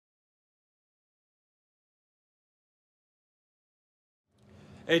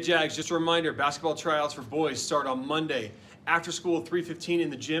Hey Jags, just a reminder, basketball tryouts for boys start on Monday. After school, 3:15 in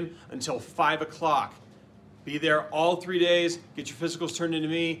the gym until 5 o'clock. Be there all 3 days. Get your physicals turned into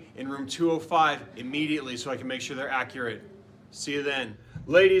me in room 205 immediately so I can make sure they're accurate. See you then.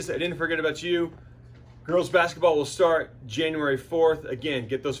 Ladies, I didn't forget about you. Girls basketball will start January 4th. Again,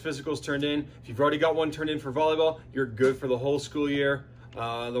 get those physicals turned in. If you've already got one turned in for volleyball, you're good for the whole school year.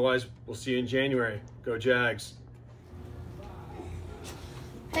 Otherwise, we'll see you in January. Go Jags.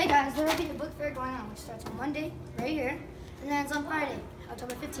 Hey guys, there will be a book fair going on, which starts on Monday, right here, and then it's on Friday,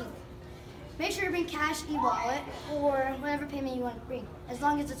 October 15th. Make sure to bring cash, e-wallet, or whatever payment you want to bring, as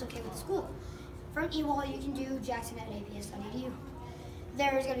long as it's okay with the school. From e-wallet, you can do jackson@aps.edu.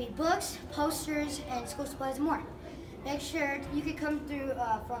 There's going to be books, posters, and school supplies and more. Make sure you can come through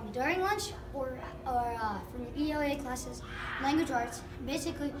from during lunch or from your ELA classes, language arts,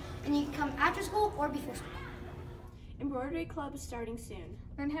 basically, and you can come after school or before school. Embroidery Club is starting soon.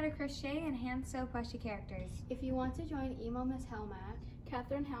 Learn how to crochet and hand sew plushie characters. If you want to join, email Ms. Helm at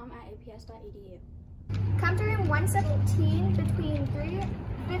KatherineHelm@aps.edu. Come to room 117 between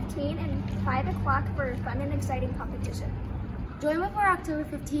 3:15 and 5 o'clock for a fun and exciting competition. join before October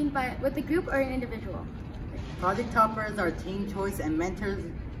 15th with a group or an individual. Project toppers are team choice and mentors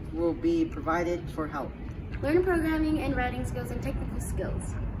will be provided for help. Learn programming and writing skills and technical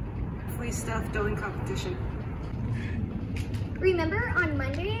skills. Free stuff during competition. Remember, on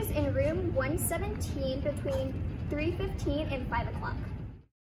Mondays in room 117 between 3:15 and 5 o'clock.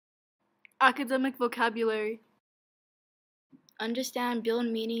 Academic vocabulary. Understand, build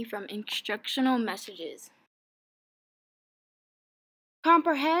meaning from instructional messages.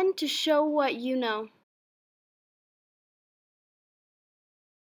 Comprehend to show what you know.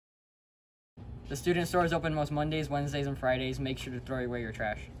 The student store is open most Mondays, Wednesdays, and Fridays. Make sure to throw away your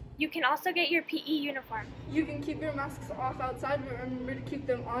trash. You can also get your PE uniform. You can keep your masks off outside, but remember to keep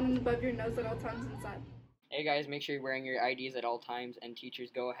them on and above your nose at all times inside. Hey guys, make sure you're wearing your IDs at all times, and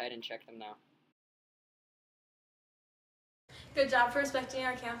teachers, go ahead and check them now. Good job for respecting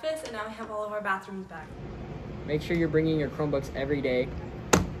our campus, and now we have all of our bathrooms back. Make sure you're bringing your Chromebooks every day,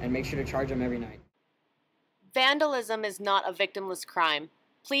 and make sure to charge them every night. Vandalism is not a victimless crime.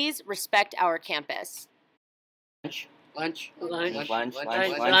 Please respect our campus. Lunch.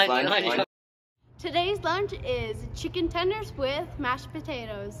 Today's lunch is chicken tenders with mashed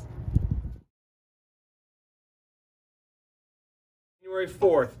potatoes. January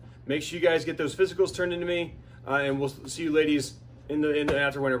 4th. Make sure you guys get those physicals turned into me, and we'll see you ladies in the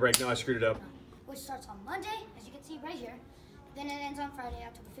after winter break. No, I screwed it up. Which starts on Monday, as you can see right here. Then it ends on Friday,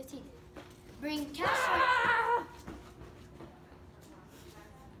 October 15th. Bring cash.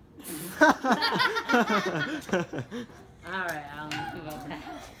 Alright, I don't know about that.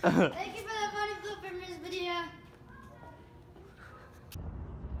 Thank you for that funny blooper, Miss Video.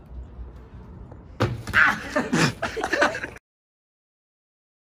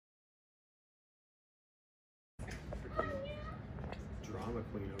 Drama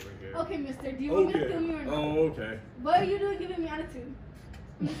queen over here. Okay, mister, do you want me to film you or not? Oh, okay. What are you doing giving me attitude?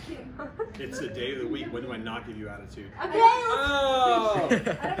 I'm just kidding. It's the day of the week. When do I not give you attitude? Okay, Oh! I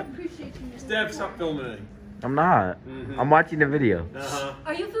don't appreciate you, mister. Steph, stop filming. I'm not. I'm watching the video. Uh-huh.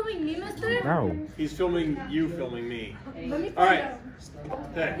 Are you filming me, mister? No. He's filming you filming me. Let me All right. find out.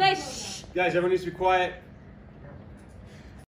 Okay. Nice. Guys, everyone needs to be quiet.